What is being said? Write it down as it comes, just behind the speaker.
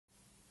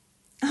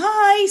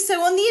Okay,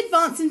 so on the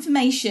advanced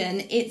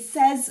information, it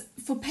says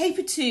for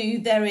paper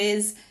 2, there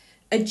is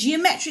a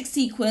geometric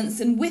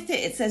sequence, and with it,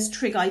 it says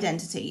trig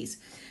identities.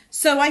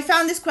 So I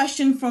found this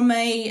question from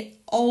a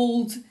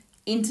old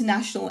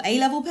international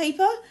A-level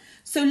paper.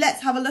 So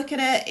let's have a look at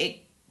it.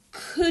 It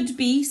could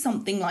be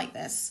something like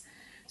this.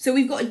 So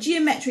we've got a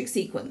geometric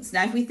sequence.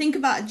 Now, if we think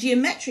about a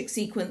geometric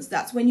sequence,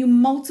 that's when you're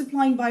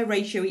multiplying by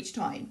ratio each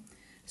time.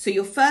 So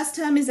your first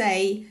term is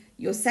A,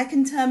 your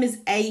second term is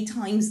A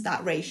times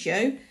that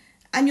ratio,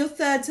 and your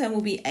third term will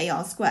be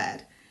AR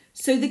squared.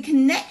 So the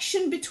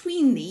connection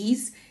between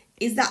these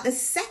is that the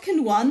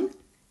second one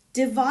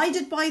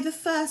divided by the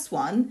first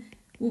one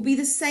will be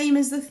the same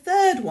as the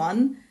third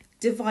one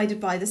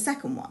divided by the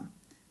second one.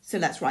 So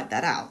let's write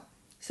that out.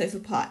 So for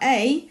part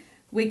A,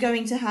 we're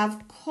going to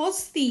have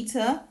cos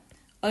theta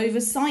over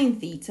sine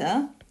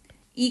theta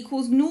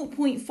equals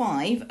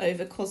 0.5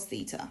 over cos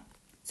theta.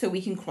 So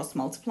we can cross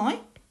multiply,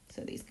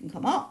 so these can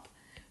come up.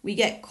 We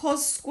get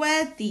cos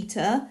squared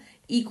theta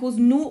equals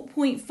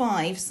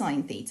 0.5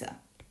 sine theta.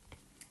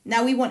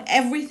 Now we want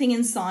everything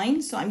in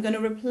sine, so I'm going to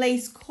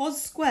replace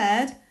cos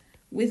squared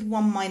with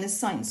 1 minus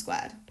sine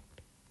squared.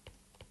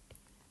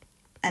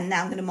 And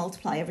now I'm going to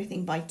multiply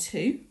everything by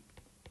 2.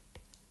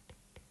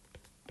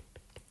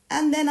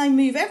 And then I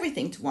move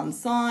everything to one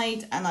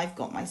side and I've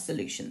got my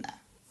solution there.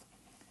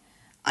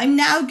 I'm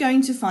now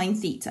going to find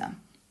theta.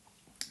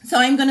 So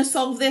I'm going to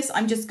solve this.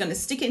 I'm just going to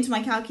stick it into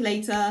my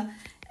calculator.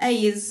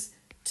 A is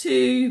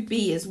 2,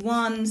 B is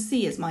 1,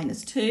 C is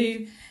minus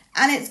 2.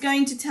 And it's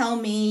going to tell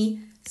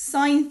me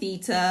sine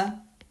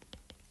theta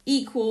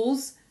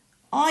equals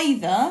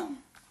either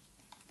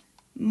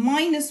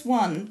minus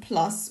 1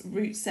 plus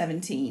root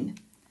 17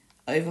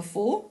 over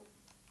 4,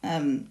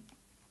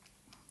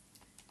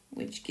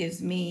 which gives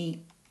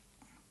me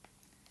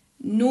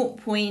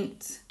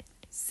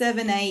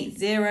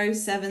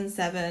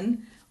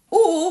 0.78077,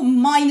 or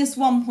minus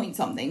 1 point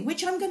something,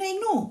 which I'm going to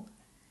ignore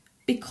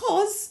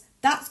because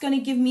that's going to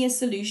give me a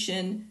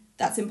solution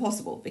that's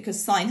impossible,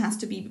 because sine has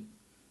to be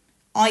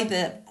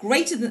either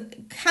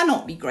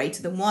cannot be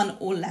greater than 1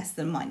 or less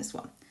than minus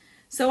 1.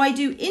 So I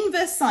do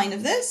inverse sine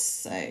of this,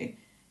 so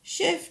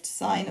shift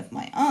sine of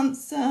my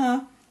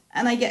answer,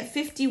 and I get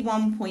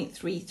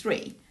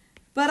 51.33.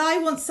 But I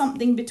want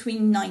something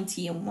between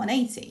 90 and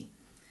 180.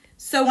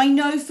 So I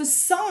know for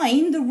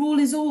sine, the rule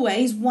is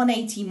always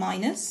 180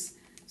 minus.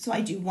 So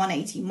I do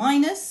 180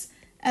 minus,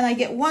 and I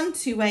get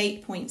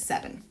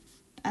 128.7,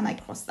 and I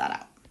cross that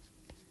out.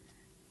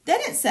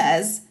 Then it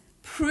says,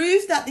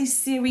 prove that this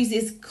series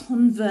is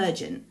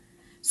convergent.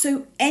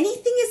 So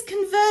anything is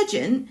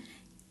convergent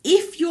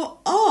if your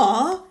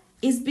R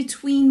is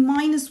between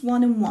minus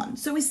 1 and 1.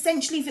 So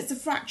essentially if it's a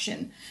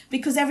fraction,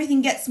 because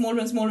everything gets smaller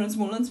and smaller and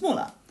smaller and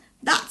smaller.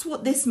 That's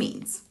what this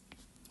means.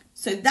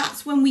 So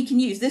that's when we can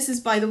use, this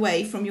is by the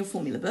way from your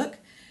formula book,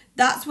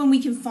 that's when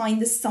we can find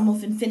the sum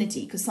of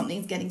infinity, because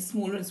something's getting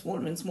smaller and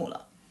smaller and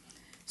smaller.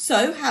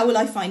 So how will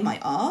I find my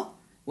R?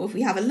 Well, if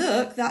we have a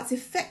look, that's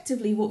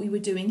effectively what we were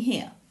doing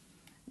here.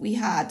 We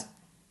had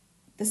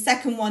the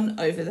second one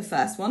over the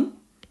first one.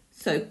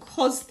 So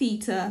cos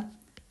theta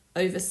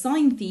over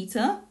sine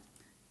theta.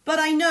 But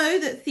I know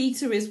that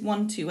theta is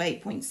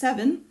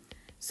 128.7.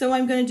 So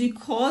I'm going to do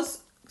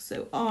cos,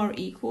 so R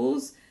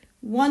equals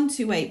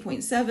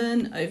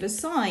 128.7 over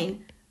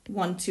sine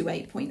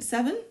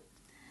 128.7.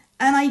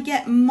 And I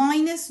get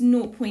minus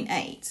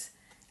 0.8.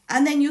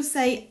 And then you'll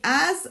say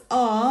as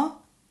R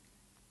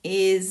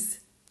is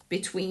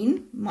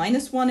between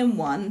minus 1 and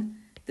 1,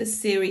 the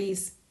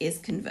series is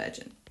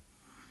convergent.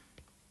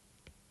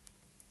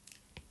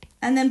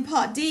 And then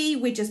part D,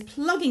 we're just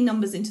plugging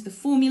numbers into the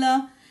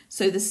formula.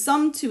 So the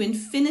sum to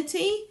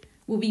infinity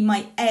will be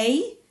my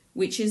A,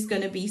 which is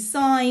going to be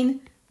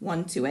sine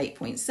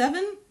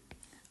 128.7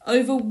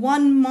 over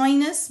 1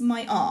 minus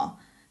my R.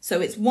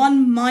 So it's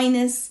 1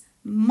 minus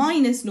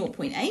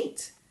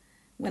 0.8.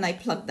 When I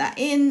plug that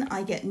in,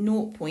 I get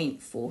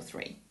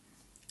 0.43.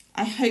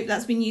 I hope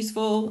that's been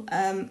useful,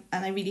 and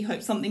I really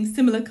hope something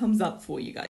similar comes up for you guys.